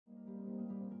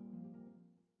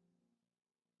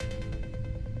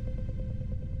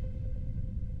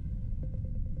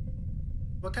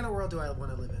What kind of world do I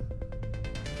want to live in?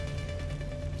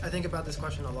 I think about this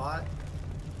question a lot.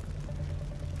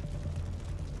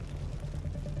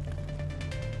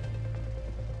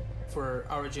 For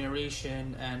our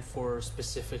generation and for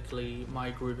specifically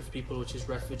my group of people, which is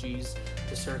refugees,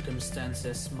 the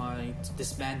circumstances might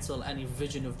dismantle any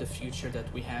vision of the future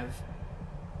that we have.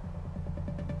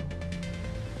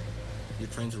 You're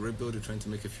trying to rebuild, you're trying to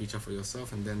make a future for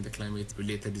yourself, and then the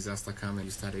climate-related disaster comes and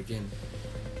you start again.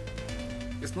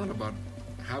 It's not about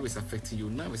how it's affecting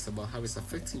you now, it's about how it's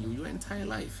affecting you your entire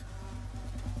life.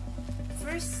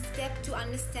 First step to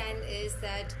understand is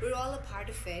that we're all a part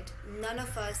of it. None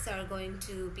of us are going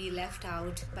to be left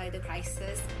out by the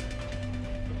crisis.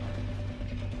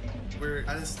 We're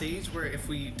at a stage where if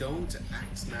we don't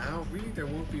act now, really there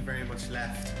won't be very much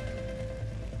left.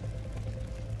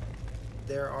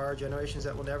 There are generations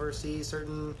that will never see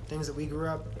certain things that we grew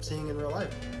up seeing in real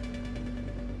life.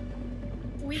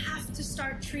 We have to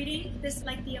start treating this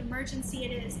like the emergency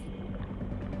it is.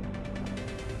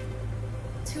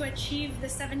 To achieve the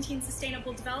 17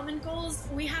 Sustainable Development Goals,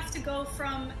 we have to go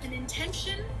from an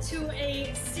intention to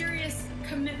a serious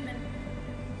commitment.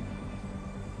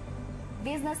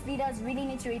 Business leaders really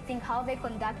need to rethink how they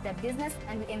conduct their business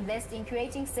and invest in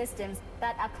creating systems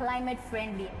that are climate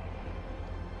friendly.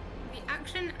 The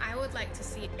action I would like to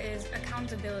see is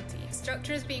accountability.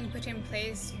 Structures being put in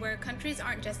place where countries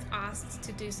aren't just asked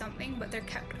to do something, but they're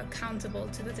kept accountable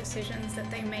to the decisions that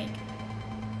they make.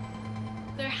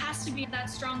 There has to be that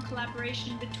strong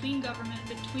collaboration between government,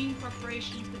 between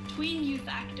corporations, between youth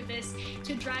activists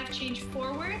to drive change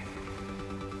forward.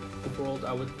 The world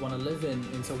I would want to live in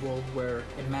is a world where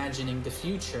imagining the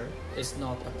future is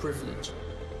not a privilege.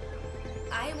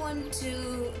 I want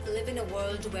to live in a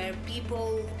world where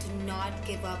people do not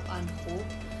give up on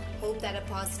hope that a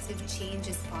positive change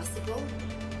is possible.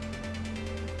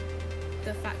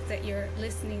 The fact that you're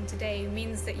listening today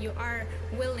means that you are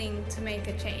willing to make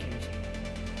a change.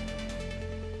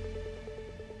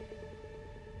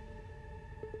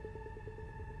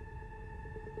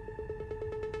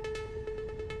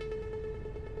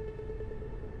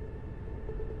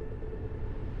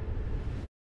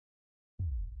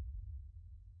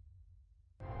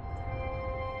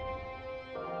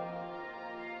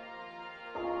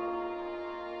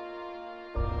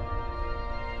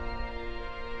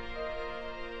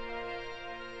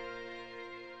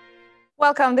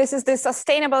 Welcome. This is the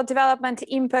Sustainable Development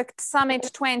Impact Summit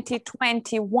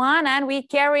 2021, and we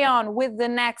carry on with the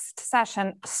next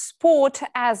session, Sport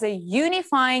as a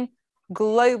Unifying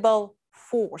Global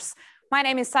Force. My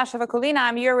name is Sasha Vakulina.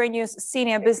 I'm Euronews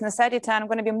Senior Business Editor, and I'm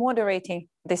going to be moderating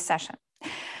this session.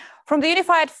 From the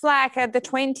unified flag at the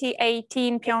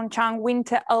 2018 PyeongChang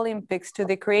Winter Olympics to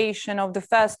the creation of the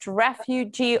first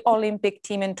Refugee Olympic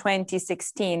Team in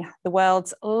 2016, the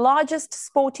world's largest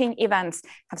sporting events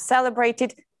have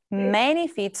celebrated many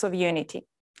feats of unity.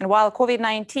 And while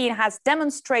COVID-19 has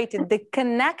demonstrated the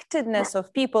connectedness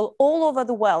of people all over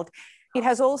the world, it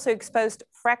has also exposed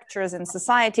fractures in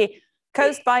society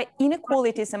caused by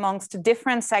inequalities amongst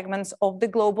different segments of the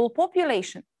global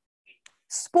population.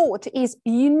 Sport is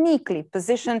uniquely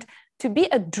positioned to be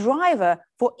a driver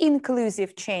for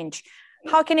inclusive change.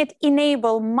 How can it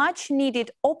enable much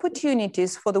needed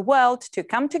opportunities for the world to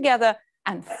come together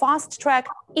and fast-track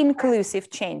inclusive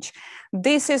change?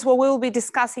 This is what we'll be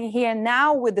discussing here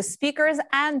now with the speakers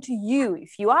and you.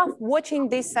 If you are watching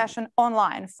this session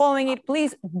online, following it,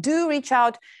 please do reach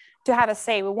out to have a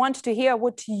say. We want to hear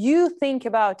what you think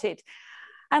about it.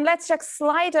 And let's check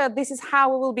Slido. This is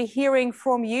how we will be hearing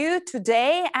from you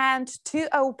today. And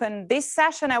to open this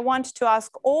session, I want to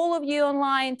ask all of you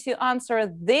online to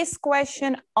answer this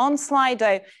question on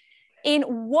Slido. In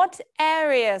what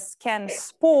areas can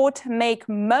sport make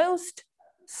most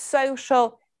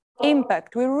social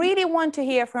impact? We really want to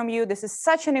hear from you. This is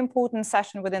such an important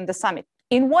session within the summit.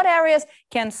 In what areas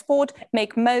can sport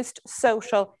make most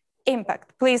social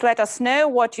impact? Please let us know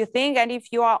what you think. And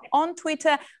if you are on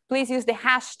Twitter, please use the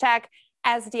hashtag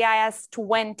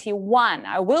SDIS21.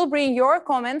 I will bring your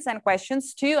comments and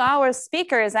questions to our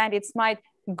speakers, and it's my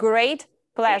great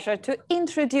pleasure to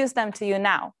introduce them to you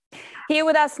now. Here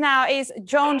with us now is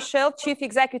John Shiels, Chief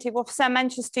Executive Officer,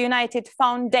 Manchester United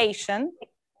Foundation.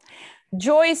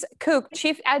 Joyce Cook,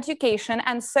 Chief Education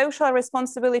and Social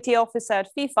Responsibility Officer at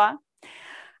FIFA.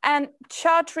 And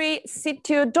Chatri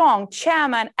Sityodtong,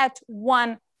 Chairman at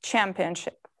One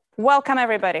Championship. Welcome,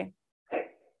 everybody.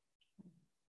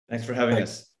 Thanks for having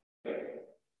us.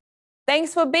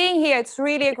 Thanks for being here. It's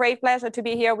really a great pleasure to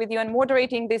be here with you and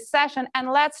moderating this session.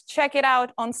 And let's check it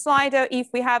out on Slido if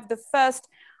we have the first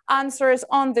answers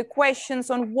on the questions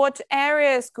on what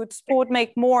areas could sport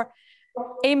make more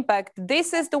impact.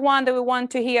 This is the one that we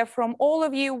want to hear from all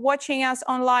of you watching us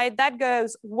online. That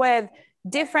goes with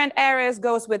different areas,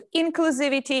 goes with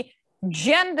inclusivity,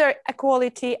 gender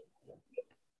equality,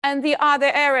 and the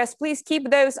other areas. Please keep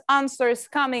those answers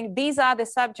coming. These are the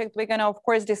subjects we're going to, of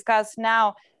course, discuss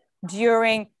now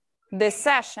during this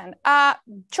session.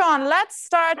 John, let's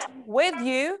start with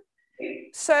you.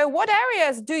 So what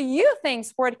areas do you think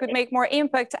sport could make more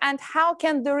impact, and how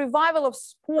can the revival of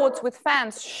sports with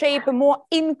fans shape a more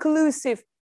inclusive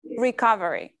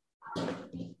recovery?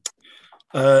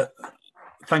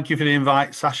 Thank you for the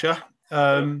invite, Sasha.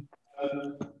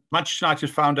 Manchester United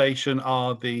Foundation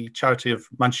are the charity of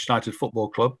Manchester United Football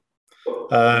Club.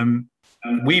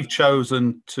 We've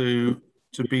chosen to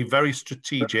be very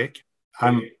strategic,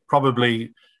 and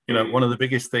probably, you know, one of the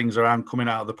biggest things around coming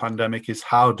out of the pandemic is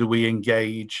how do we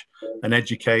engage and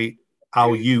educate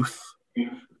our youth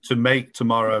to make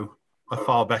tomorrow a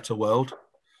far better world.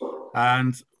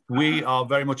 And we are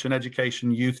very much an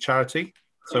education youth charity.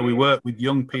 So we work with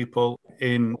young people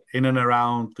in and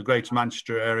around the Greater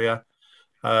Manchester area,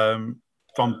 from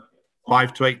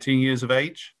 5 to 18 years of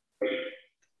age.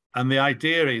 And the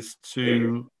idea is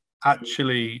to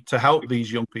help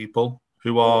these young people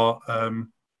who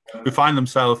find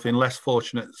themselves in less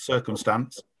fortunate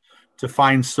circumstance, to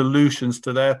find solutions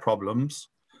to their problems,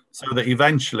 so that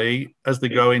eventually, as they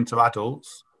grow into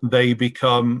adults, they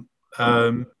become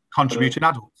contributing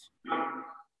adults.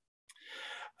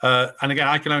 And again,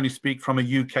 I can only speak from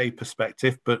a UK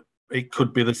perspective, but it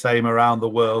could be the same around the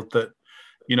world, that,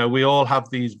 you know, we all have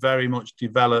these very much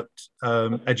developed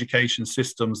education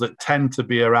systems that tend to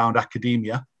be around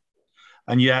academia,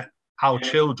 and yet our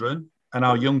children and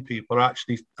our young people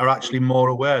are actually more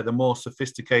aware, they're more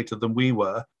sophisticated than we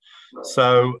were.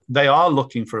 So they are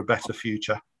looking for a better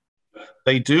future.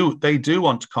 They do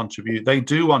want to contribute. They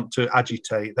do want to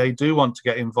agitate. They do want to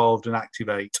get involved and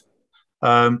activate.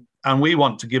 And we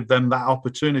want to give them that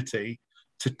opportunity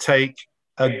to take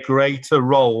a greater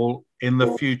role in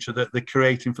the future that they're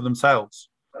creating for themselves.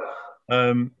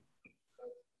 You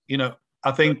know,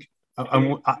 I think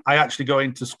I actually go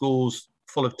into schools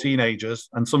full of teenagers,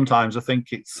 and sometimes I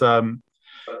think it's a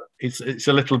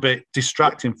little bit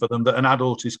distracting for them that an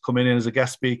adult is coming in as a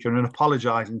guest speaker and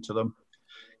apologizing to them.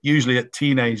 Usually at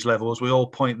teenage levels, we all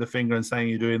point the finger and saying,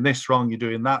 you're doing this wrong, you're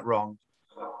doing that wrong.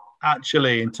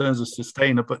 Actually, in terms of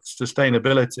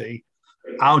sustainability,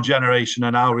 our generation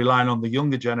are now relying on the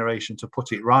younger generation to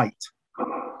put it right.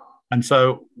 And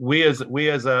so we as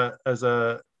a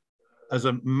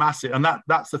massive, and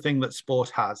that's the thing that sport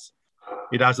has.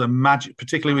 It has a magic,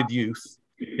 particularly with youth,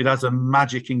 it has a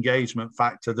magic engagement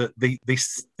factor that they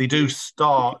do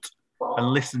start and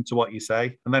listen to what you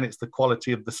say. And then it's the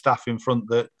quality of the staff in front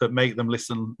that make them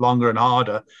listen longer and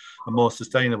harder and more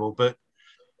sustainable. But,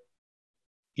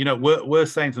 you know, we're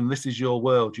saying to them, this is your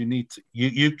world.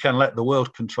 You can let the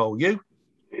world control you,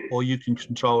 or you can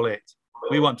control it.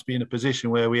 We want to be in a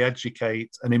position where we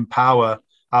educate and empower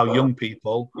our young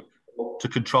people to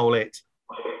control it.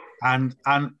 And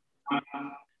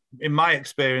in my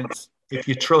experience, if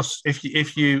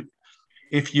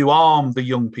you arm the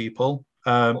young people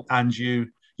and you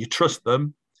trust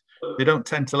them, they don't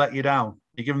tend to let you down.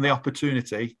 You give them the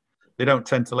opportunity, they don't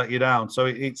tend to let you down. So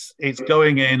it's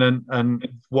going in, and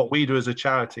what we do as a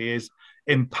charity is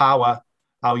empower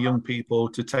our young people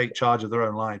to take charge of their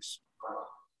own lives.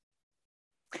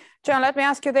 John, let me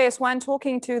ask you this. When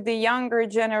talking to the younger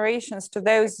generations, to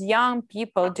those young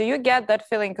people, do you get that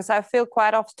feeling? Because I feel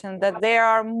quite often that they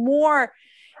are more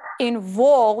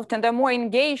involved and they're more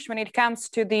engaged when it comes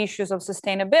to the issues of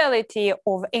sustainability,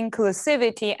 of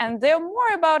inclusivity, and they're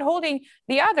more about holding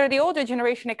the older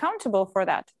generation accountable for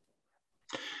that.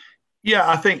 Yeah,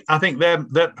 I think they're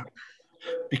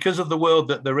because of the world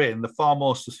that they're in, they're far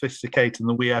more sophisticated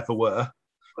than we ever were.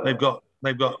 They've got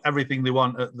everything they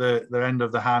want at their end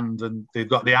of the hand, and they've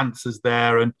got the answers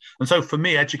there. And so for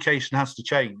me, education has to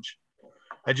change.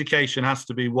 Education has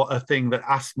to be a thing that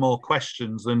asks more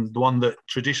questions than the one that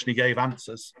traditionally gave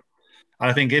answers.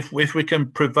 And I think if we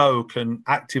can provoke and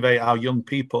activate our young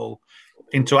people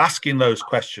into asking those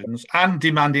questions and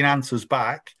demanding answers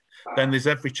back, then there's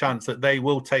every chance that they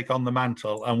will take on the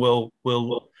mantle and will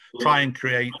try and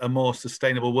create a more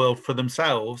sustainable world for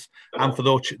themselves and for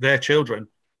their children.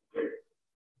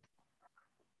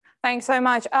 Thanks so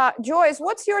much. Joyce,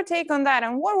 what's your take on that?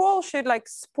 And what role should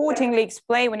sporting leagues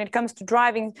play when it comes to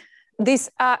driving this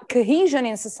cohesion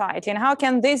in society? And how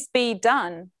can this be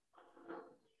done?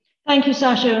 Thank you,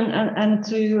 Sasha, and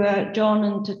to John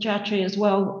and to Chatri as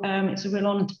well. It's a real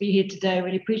honour to be here today. I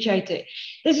really appreciate it.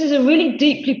 This is a really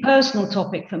deeply personal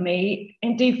topic for me.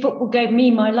 Indeed, football gave me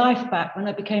my life back when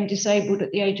I became disabled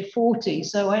at the age of 40.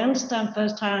 So I understand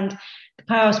firsthand the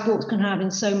power sports can have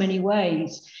in so many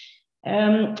ways.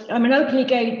 I'm an openly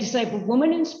gay disabled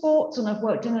woman in sports, and I've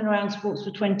worked in and around sports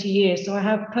for 20 years. So I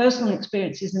have personal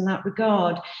experiences in that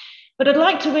regard. But I'd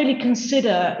like to really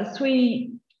consider the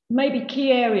three maybe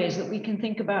key areas that we can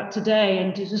think about today,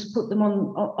 and to just put them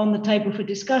on the table for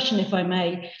discussion, if I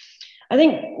may. I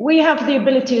think we have the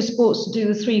ability as sports to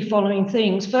do the three following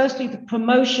things. Firstly, the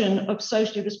promotion of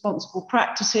socially responsible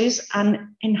practices and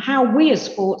in how we as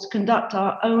sports conduct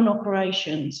our own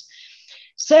operations.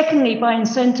 Secondly, by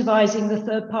incentivizing the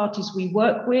third parties we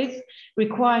work with,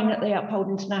 requiring that they uphold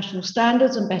international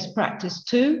standards and best practice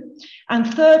too.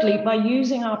 And thirdly, by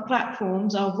using our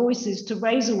platforms, our voices, to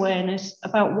raise awareness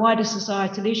about wider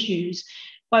societal issues,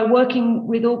 by working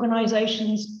with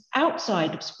organizations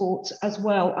outside of sports as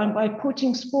well, and by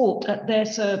putting sport at their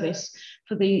service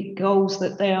for the goals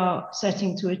that they are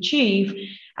setting to achieve.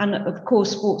 And of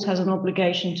course, sports has an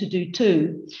obligation to do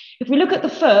too. If we look at the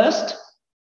first,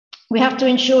 we have to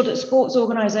ensure that sports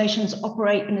organisations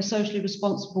operate in a socially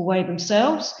responsible way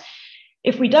themselves.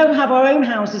 If we don't have our own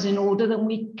houses in order, then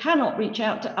we cannot reach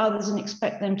out to others and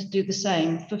expect them to do the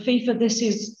same. For FIFA, this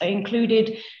has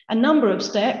included a number of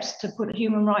steps to put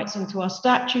human rights into our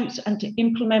statutes and to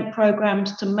implement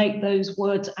programmes to make those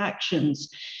words actions.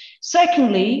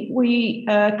 Secondly, we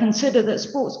consider that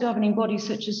sports governing bodies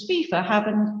such as FIFA have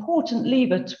an important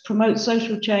lever to promote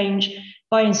social change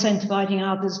by incentivising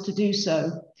others to do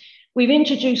so. We've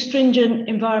introduced stringent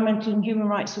environmental and human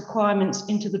rights requirements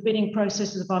into the bidding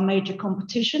processes of our major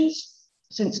competitions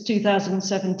since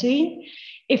 2017.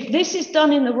 If this is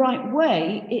done in the right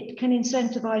way, it can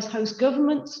incentivise host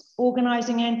governments,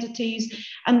 organising entities,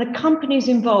 and the companies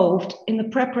involved in the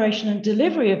preparation and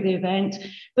delivery of the event,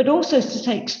 but also to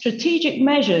take strategic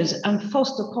measures and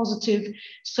foster positive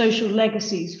social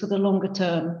legacies for the longer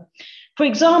term. For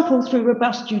example, through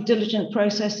robust due diligence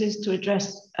processes to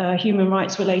address human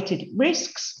rights related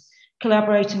risks,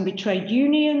 collaborating with trade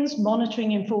unions,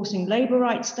 monitoring, enforcing labour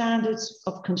rights standards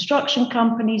of construction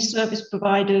companies, service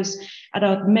providers at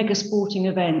our mega sporting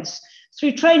events,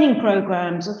 through training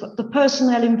programmes of the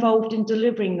personnel involved in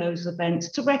delivering those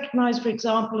events, to recognise, for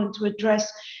example, and to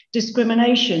address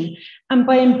discrimination, and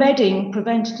by embedding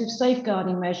preventative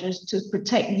safeguarding measures to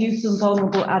protect youth and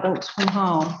vulnerable adults from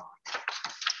harm.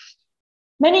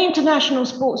 Many international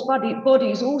sports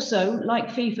bodies also, like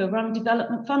FIFA, run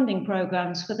development funding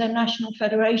programs for their national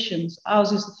federations.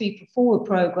 Ours is the FIFA Forward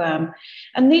program.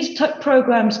 And these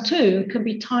programs too can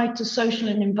be tied to social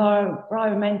and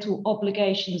environmental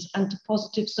obligations and to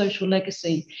positive social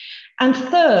legacy. And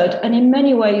third, and in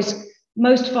many ways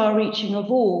most far-reaching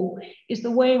of all, is the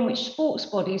way in which sports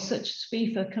bodies such as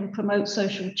FIFA can promote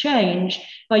social change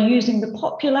by using the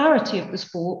popularity of the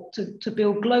sport to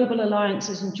build global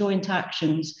alliances and joint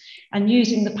actions, and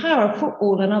using the power of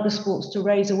football and other sports to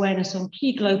raise awareness on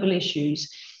key global issues.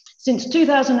 Since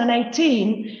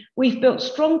 2018, we've built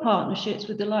strong partnerships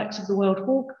with the likes of the World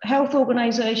Health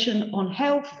Organization on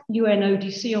health,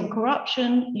 UNODC on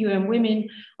corruption, UN Women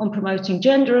on promoting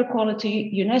gender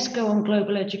equality, UNESCO on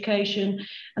global education,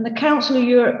 and the Council of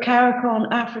Europe, CARICOM,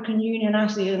 African Union,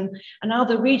 ASEAN, and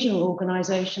other regional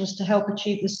organizations to help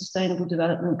achieve the Sustainable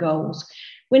Development Goals.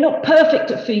 We're not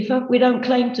perfect at FIFA, we don't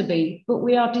claim to be, but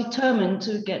we are determined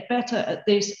to get better at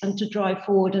this and to drive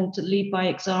forward and to lead by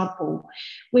example.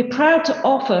 We're proud to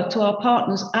offer to our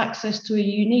partners access to a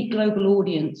unique global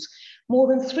audience. More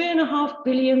than 3.5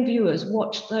 billion viewers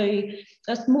watched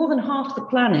that's more than half the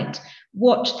planet,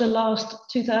 watched the last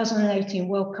 2018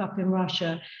 World Cup in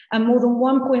Russia, and more than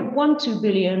 1.12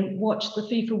 billion watched the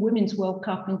FIFA Women's World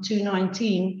Cup in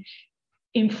 2019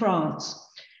 in France.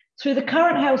 Through the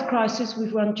current health crisis,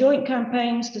 we've run joint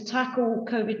campaigns to tackle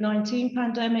COVID-19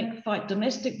 pandemic, fight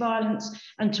domestic violence,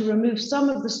 and to remove some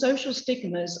of the social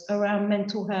stigmas around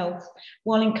mental health,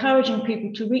 while encouraging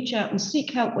people to reach out and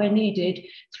seek help where needed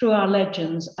through our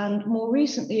legends. And more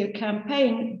recently, a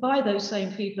campaign by those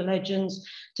same FIFA legends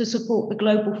to support the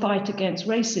global fight against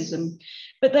racism.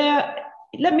 But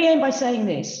let me end by saying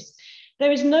this.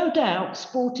 There is no doubt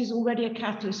sport is already a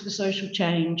catalyst for social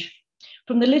change.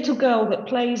 From the little girl that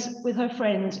plays with her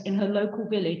friends in her local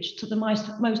village to the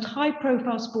most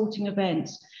high-profile sporting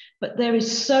events. But there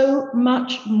is so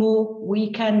much more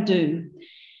we can do.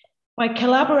 By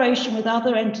collaboration with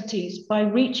other entities, by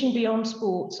reaching beyond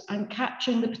sports and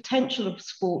capturing the potential of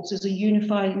sports as a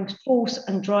unifying force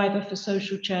and driver for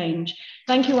social change.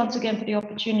 Thank you once again for the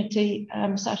opportunity.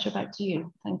 Sasha, back to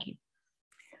you. Thank you.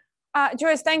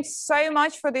 Joyce, thanks so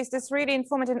much for this. This is really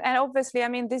informative. And obviously, I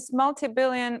mean, this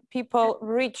multi-billion people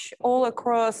reach all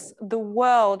across the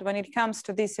world when it comes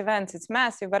to these events. It's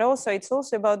massive, but also it's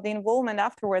also about the involvement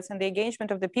afterwards and the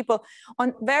engagement of the people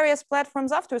on various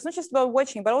platforms afterwards, not just about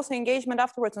watching, but also engagement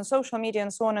afterwards on social media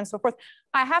and so on and so forth.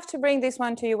 I have to bring this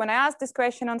one to you. When I asked this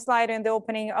question on Slido in the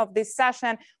opening of this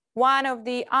session, one of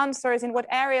the answers in what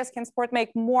areas can sport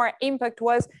make more impact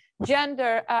was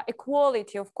gender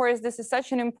equality. Of course, this is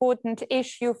such an important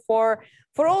issue for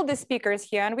all the speakers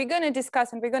here, and we're going to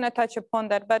discuss and we're going to touch upon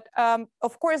that. But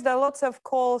of course, there are lots of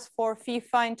calls for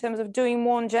FIFA in terms of doing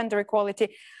more on gender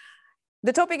equality.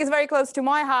 The topic is very close to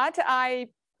my heart. I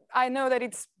know that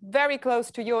it's very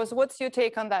close to yours. What's your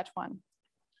take on that one?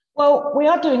 Well, we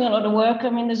are doing a lot of work. I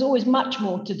mean, there's always much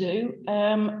more to do.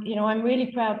 You know, I'm really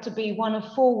proud to be one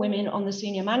of 4 women on the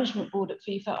senior management board at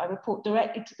FIFA. I report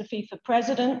directly to the FIFA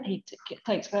president. He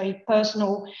takes very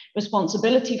personal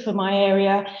responsibility for my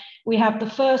area. We have the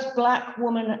first Black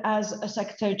woman as a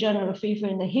Secretary General of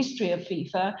FIFA in the history of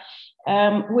FIFA.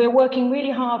 We're working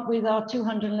really hard with our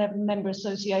 211 member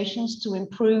associations to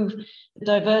improve the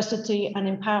diversity and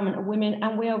empowerment of women,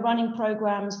 and we are running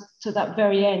programs to that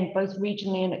very end, both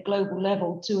regionally and at global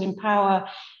level, to empower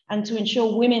and to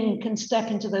ensure women can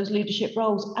step into those leadership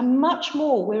roles. And much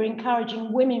more, we're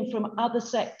encouraging women from other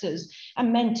sectors,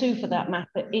 and men too for that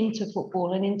matter, into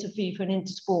football and into FIFA and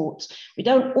into sports. We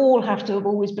don't all have to have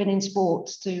always been in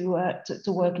sports to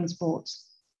work in sports.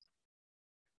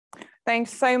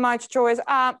 Thanks so much, Joyce.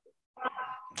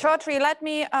 Chatri, let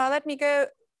me go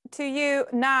to you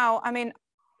now. I mean,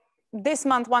 this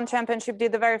month, One Championship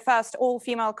did the very first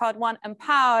all-female card, One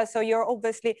Empower. So you're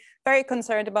obviously very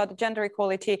concerned about the gender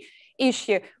equality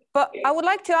issue. But I would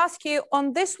like to ask you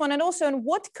on this one, and also on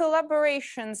what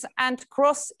collaborations and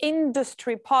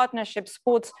cross-industry partnerships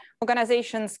sports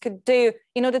organizations could do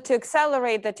in order to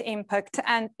accelerate that impact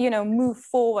and, you know, move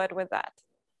forward with that.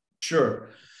 Sure.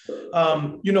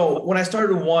 You know, when I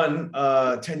started One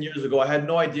 10 years ago, I had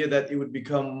no idea that it would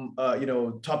become, you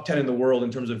know, top 10 in the world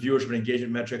in terms of viewership and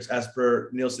engagement metrics, as per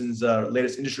Nielsen's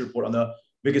latest industry report on the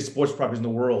biggest sports properties in the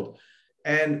world.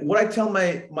 And what I tell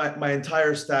my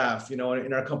entire staff, you know,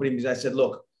 in our company meetings, I said,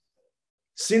 look,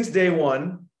 since day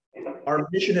one, our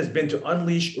mission has been to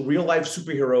unleash real-life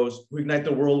superheroes who ignite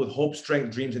the world with hope,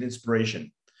 strength, dreams, and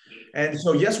inspiration. And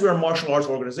so, yes, we're a martial arts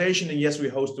organization, and yes, we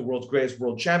host the world's greatest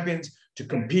world champions to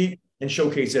compete and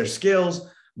showcase their skills.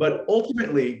 But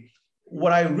ultimately,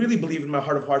 what I really believe in my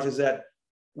heart of hearts is that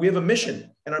we have a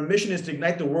mission, and our mission is to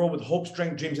ignite the world with hope,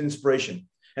 strength, dreams, and inspiration.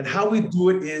 And how we do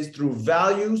it is through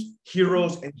values,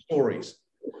 heroes, and stories.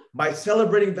 By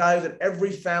celebrating values that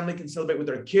every family can celebrate with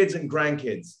their kids and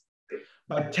grandkids.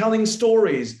 By telling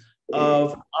stories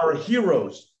of our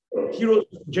heroes who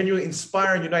genuinely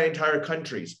inspire and unite entire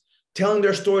countries. Telling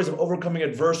their stories of overcoming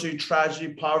adversity,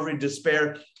 tragedy, poverty,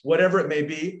 despair, whatever it may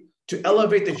be, to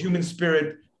elevate the human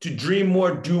spirit, to dream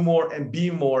more, do more, and be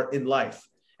more in life.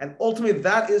 And ultimately,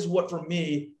 that is what, for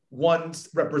me, One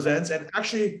represents. And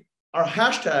actually, our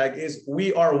hashtag is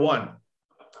We Are One.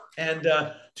 And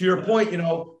to your point, you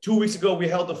know, 2 weeks ago, we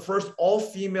held the first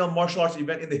all-female martial arts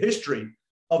event in the history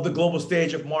of the global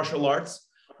stage of martial arts.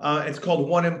 It's called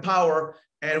One Empower.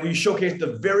 And we showcased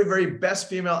the very, very best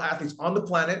female athletes on the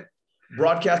planet,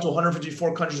 broadcast to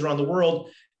 154 countries around the world.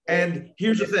 And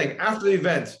here's the thing, after the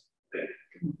event,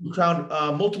 we crowned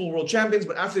multiple world champions,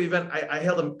 but after the event, I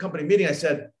held a company meeting. I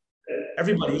said,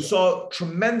 everybody, you saw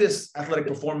tremendous athletic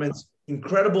performance,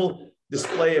 incredible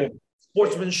display of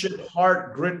sportsmanship,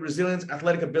 heart, grit, resilience,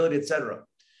 athletic ability, etc.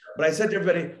 But I said to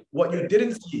everybody, what you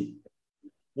didn't see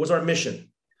was our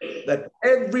mission, that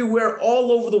everywhere,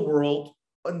 all over the world,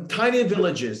 in tiny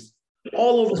villages,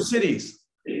 all over cities,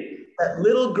 that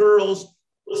little girls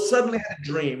suddenly had a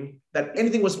dream that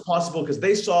anything was possible because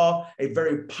they saw a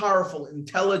very powerful,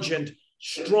 intelligent,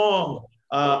 strong,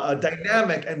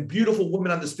 dynamic, and beautiful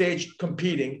woman on the stage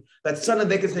competing, that suddenly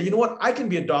they could say, you know what, I can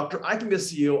be a doctor, I can be a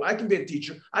CEO, I can be a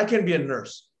teacher, I can be a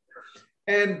nurse.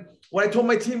 And what I told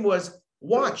my team was,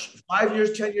 watch, 5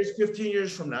 years, 10 years, 15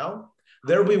 years from now,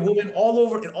 there will be women all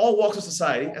over in all walks of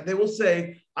society, and they will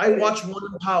say, I watched One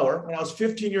Empower when I was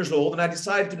 15 years old, and I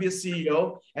decided to be a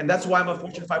CEO, and that's why I'm a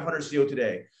Fortune 500 CEO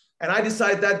today. And I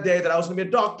decided that day that I was going to be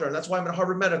a doctor, and that's why I'm at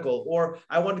Harvard Medical, or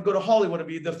I wanted to go to Hollywood and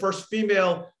be the first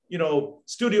female, you know,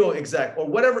 studio exec, or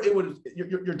whatever it would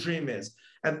your dream is.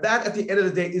 And that, at the end of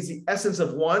the day, is the essence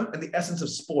of One and the essence of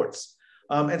sports.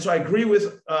 And so I agree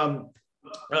with John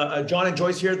and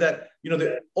Joyce here that, you know,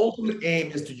 the ultimate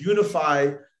aim is to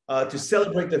unify, to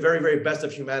celebrate the very, very best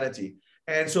of humanity.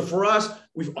 And so for us,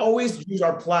 we've always used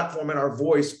our platform and our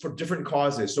voice for different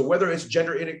causes. So whether it's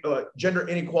gender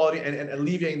inequality and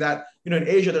alleviating that, in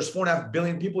Asia, there's 4.5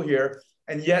 billion people here,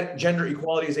 and yet gender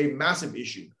equality is a massive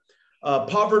issue.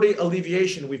 Poverty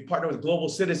alleviation, we've partnered with Global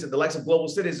Citizen, the likes of Global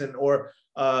Citizen, or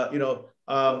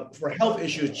for health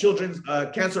issues, Children's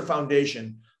Cancer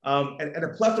Foundation, and a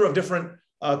plethora of different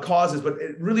causes, but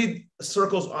it really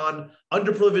circles on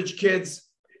underprivileged kids,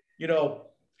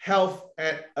 health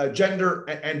and gender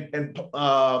and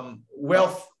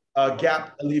wealth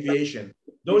gap alleviation.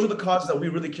 Those are the causes that we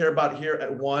really care about here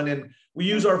at One. And we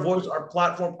use our voice, our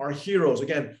platform, our heroes,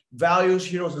 again, values,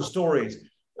 heroes, and stories.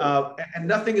 And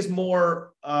nothing is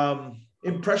more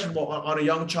impressionable on a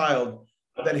young child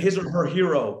than his or her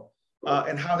hero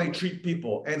and how they treat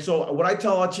people. And so what I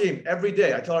tell our team every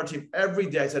day,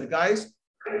 I said, guys,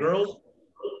 girls,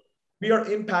 we are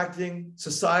impacting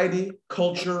society,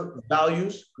 culture,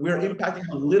 values. We are impacting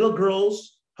how little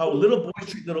boys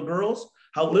treat little girls,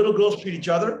 how little girls treat each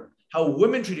other, how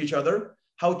women treat each other,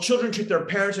 how children treat their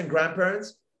parents and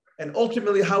grandparents, and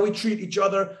ultimately how we treat each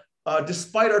other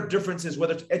despite our differences,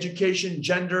 whether it's education,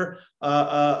 gender,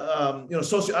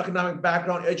 socioeconomic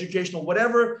background, educational,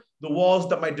 whatever the walls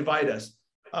that might divide us.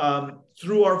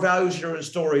 Through our values, heroes, and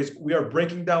stories, we are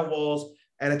breaking down walls.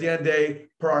 And at the end of the day,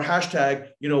 per our hashtag,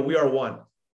 we are one.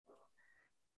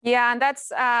 Yeah, and that's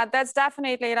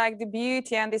definitely like the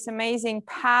beauty and this amazing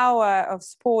power of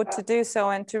sport to do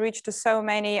so and to reach to so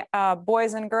many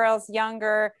boys and girls,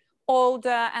 younger,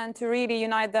 older, and to really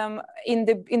unite them in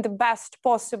the best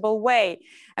possible way.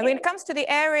 And when it comes to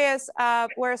the areas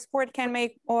where sport can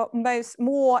make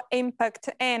more impact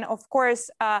in, of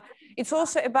course, it's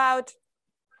also about,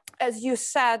 as you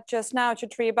said just now,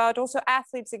 Chatri, about also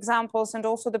athletes' examples and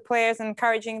also the players,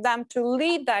 encouraging them to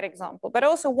lead that example. But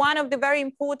also one of the very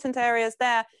important areas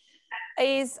there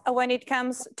is when it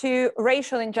comes to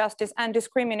racial injustice and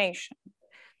discrimination.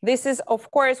 This is, of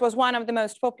course, was one of the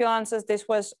most popular answers. This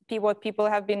was what people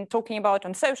have been talking about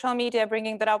on social media,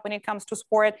 bringing that up when it comes to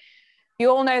sport.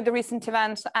 You all know the recent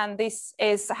events, and this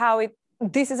is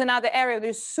another area that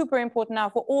is super important now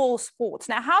for all sports.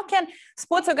 Now, how can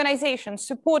sports organizations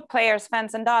support players,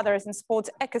 fans, and others in sports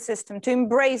ecosystem to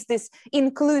embrace this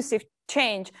inclusive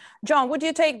change? John, would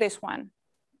you take this one?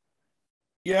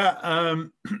 Yeah,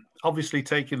 obviously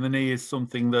taking the knee is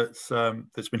something that's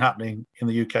been happening in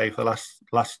the UK for the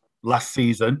last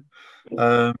season.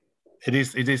 It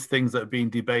is things that have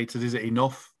been debated. Is it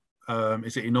enough?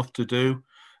 Is it enough to do?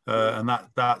 And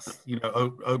that's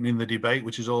opening the debate,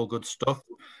 which is all good stuff.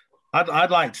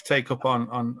 I'd like to take up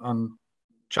on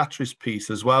Chatri's piece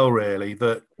as well, really,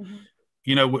 that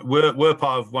we're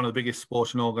part of one of the biggest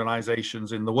sporting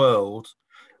organisations in the world,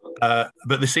 but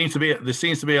there seems to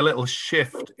be a little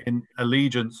shift in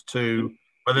allegiance to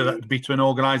whether that be to an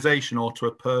organisation or to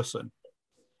a person.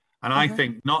 And I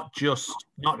think not just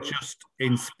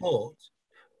in sport,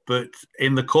 but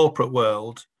in the corporate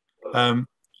world.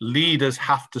 Leaders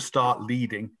have to start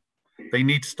leading. They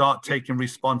need to start taking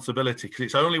responsibility, because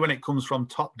it's only when it comes from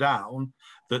top down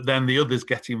that then the others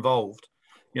get involved.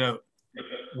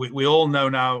 We all know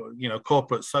now,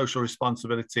 corporate social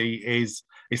responsibility is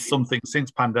something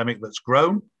since pandemic that's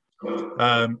grown.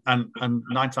 And 9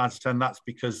 times out of 10, that's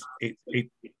because it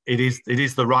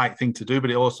is the right thing to do, but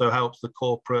it also helps the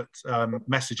corporate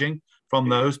messaging from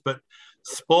those. But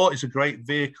sport is a great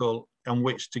vehicle on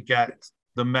which to get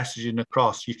the messaging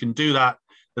across. You can do that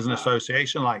as an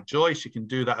association like Joyce, you can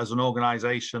do that as an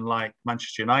organization like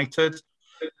Manchester United,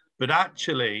 but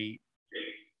actually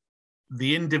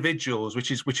the individuals,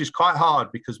 which is quite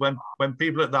hard, because when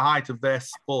people are at the height of their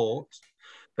sport,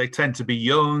 they tend to be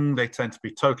young, they tend to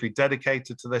be totally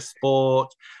dedicated to their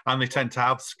sport, and they tend to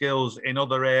have skills in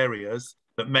other areas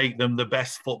that make them the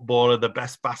best footballer, the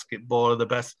best basketballer, the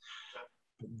best.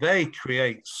 They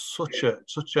create such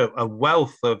a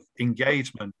wealth of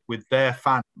engagement with their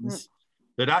fans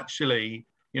that actually,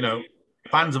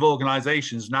 fans of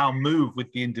organizations now move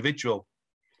with the individual.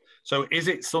 So is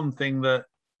it something that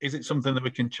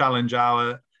we can challenge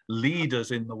our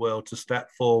leaders in the world to step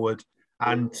forward,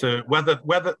 and to whether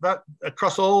that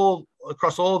across all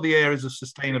the areas of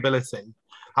sustainability,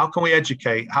 how can we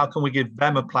educate, how can we give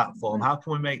them a platform, how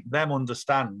can we make them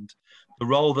understand the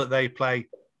role that they play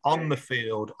on the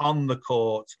field, on the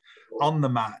court, on the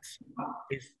mat?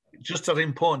 It's just as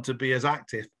important to be as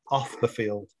active off the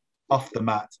field, off the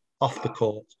mat, off the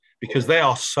court, because they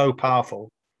are so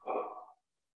powerful.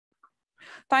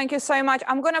 Thank you so much.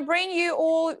 I'm going to bring you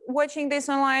all watching this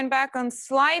online back on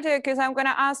Slido, because I'm going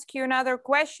to ask you another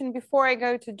question before I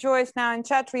go to Joyce now and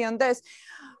Chatri on this.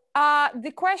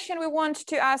 The question we want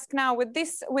to ask now with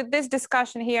this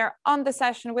discussion here on the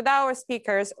session with our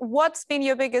speakers, what's been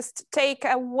your biggest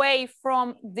takeaway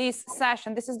from this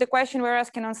session? This is the question we're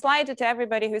asking on Slido to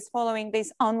everybody who's following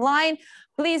this online.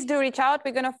 Please do reach out.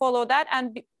 We're going to follow that.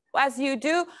 And as you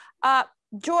do,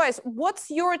 Joyce, what's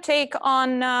your take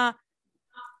on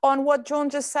what John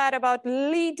just said about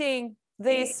leading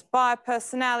these by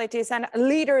personalities, and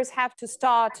leaders have to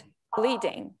start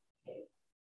leading?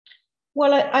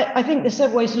 Well, I think there's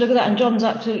several ways to look at that, and John's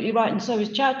absolutely right, and so is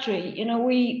Chatri. You know,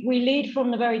 we lead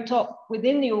from the very top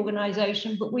within the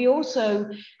organisation, but we also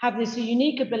have this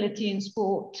unique ability in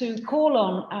sport to call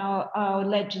on our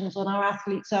legends, on our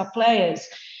athletes, our players.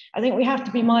 I think we have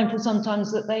to be mindful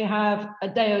sometimes that they have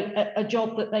a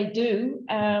job that they do,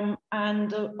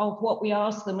 and of what we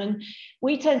ask them. And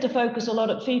we tend to focus a lot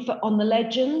at FIFA on the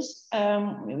legends.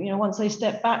 You know, once they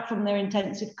step back from their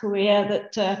intensive career,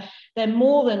 that they're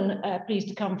more than pleased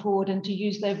to come forward and to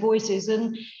use their voices.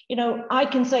 And, you know, I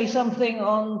can say something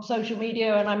on social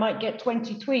media and I might get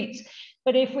 20 tweets.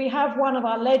 But if we have one of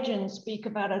our legends speak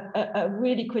about a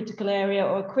really critical area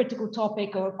or a critical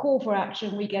topic or a call for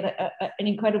action, we get an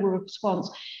incredible response.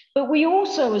 But we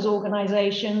also, as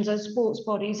organizations, as sports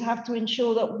bodies, have to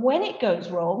ensure that when it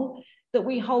goes wrong, that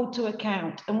we hold to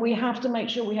account. And we have to make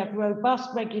sure we have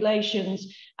robust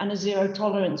regulations and a zero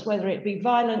tolerance, whether it be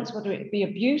violence, whether it be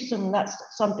abuse, and that's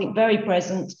something very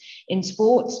present in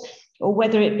sports, or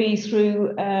whether it be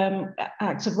through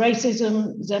acts of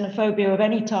racism, xenophobia of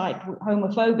any type,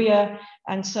 homophobia,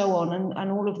 and so on.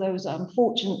 And all of those,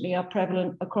 unfortunately, are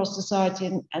prevalent across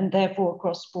society and therefore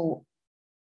across sport.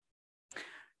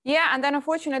 Yeah, and then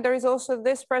unfortunately, there is also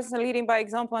this person leading by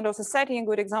example and also setting a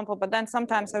good example, but then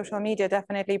sometimes social media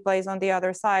definitely plays on the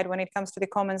other side when it comes to the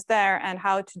comments there and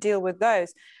how to deal with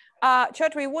those.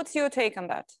 Chatri, what's your take on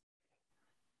that?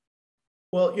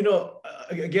 Well, you know,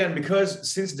 again,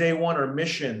 because since day one, our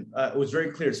mission was very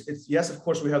clear. It's yes, of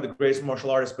course, we have the greatest martial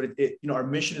artists, but you know, our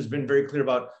mission has been very clear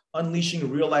about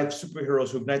unleashing real-life superheroes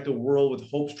who ignite the world with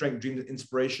hope, strength, dreams, and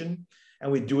inspiration.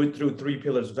 And we do it through 3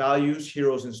 pillars: values,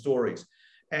 heroes, and stories.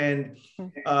 And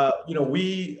you know,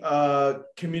 we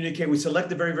communicate. We select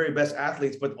the very, very best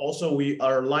athletes, but also we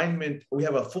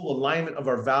have a full alignment of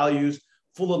our values,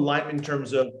 full alignment in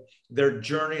terms of their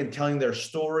journey and telling their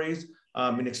stories.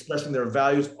 And expressing their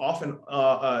values, often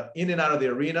in and out of the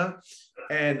arena.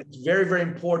 And it's very, very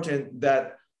important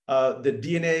that the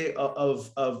DNA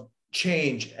of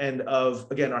change and of,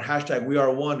 again, our hashtag, we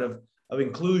are one, of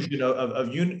inclusion,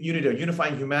 of unity, of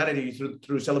unifying humanity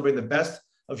through celebrating the best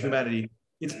of humanity.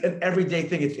 It's an everyday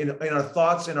thing. It's in our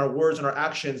thoughts, in our words, and our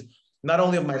actions, not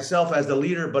only of myself as the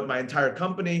leader, but my entire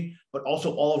company, but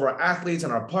also all of our athletes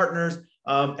and our partners.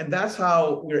 And that's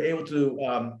how we're able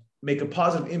to make a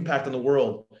positive impact on the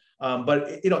world.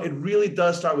 But you know, it really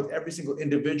does start with every single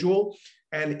individual,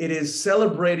 and it is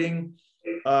celebrating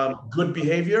good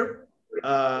behavior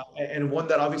and one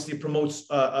that obviously promotes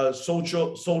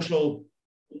social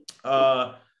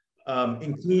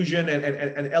inclusion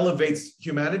and elevates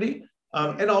humanity.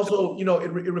 And also, you know,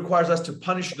 it requires us to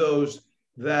punish those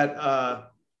that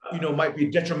you know, might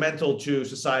be detrimental to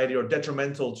society or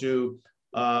detrimental to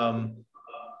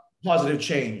positive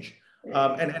change.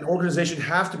 And an organization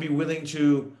have to be willing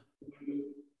to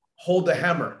hold the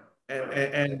hammer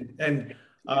and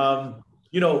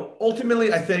you know,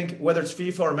 ultimately, I think whether it's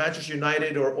FIFA or Manchester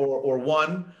United or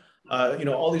One, you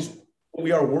know, all these,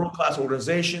 we are world-class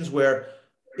organizations where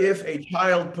if a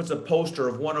child puts a poster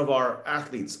of one of our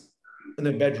athletes in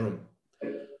the bedroom,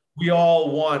 we all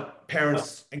want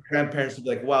parents and grandparents to be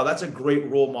like, wow, that's a great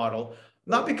role model.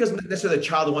 Not because necessarily the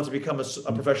child wants to become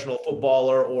a professional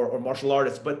footballer or martial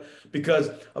artist, but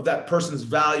because of that person's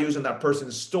values and that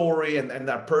person's story and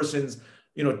that person's,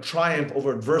 you know, triumph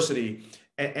over adversity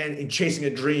and in chasing a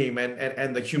dream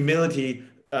and the humility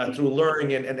through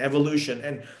learning and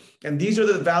evolution. And these are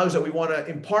the values that we want to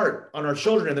impart on our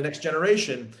children and the next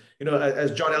generation. You know,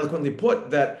 as John eloquently put,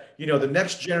 that, you know, the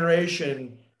next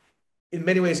generation, in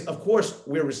many ways, of course,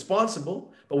 we're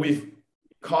responsible, but we've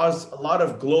caused a lot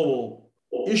of global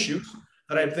issues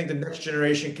that I think the next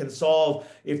generation can solve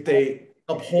if they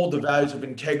uphold the values of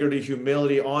integrity,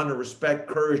 humility, honor, respect,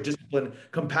 courage, discipline,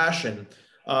 compassion.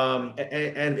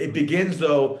 And it begins,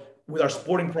 though, with our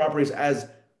sporting properties. As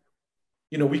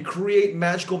you know, we create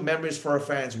magical memories for our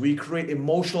fans. We create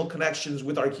emotional connections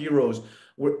with our heroes.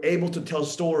 We're able to tell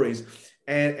stories.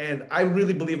 And I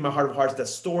really believe in my heart of hearts that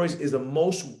stories is the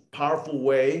most powerful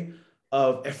way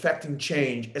of affecting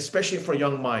change, especially for a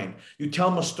young mind. You tell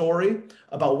them a story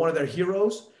about one of their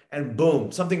heroes and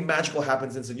boom, something magical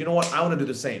happens and say, you know what, I want to do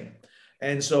the same.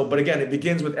 And so, but again, it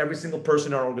begins with every single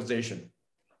person in our organization.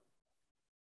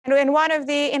 And in one of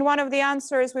the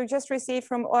answers we've just received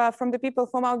from the people,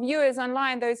 from our viewers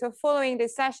online, those who are following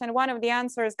this session, one of the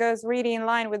answers goes really in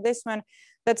line with this one,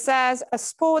 that says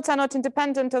sports are not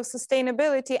independent of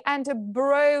sustainability and a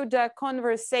broader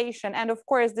conversation. And of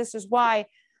course, this is why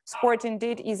sport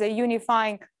indeed is a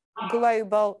unifying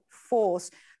global force.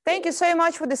 Thank you so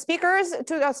much for the speakers,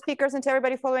 to our speakers and to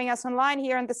everybody following us online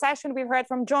here in the session. We've heard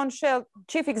from John Shiels,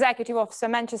 Chief Executive Officer,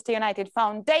 Manchester United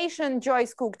Foundation,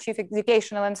 Joyce Cook, Chief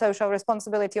Educational and Social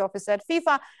Responsibility Officer at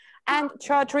FIFA, and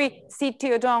Chatri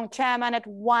Sityodtong, Chairman at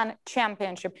One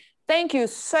Championship. Thank you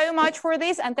so much for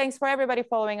this, and thanks for everybody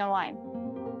following online.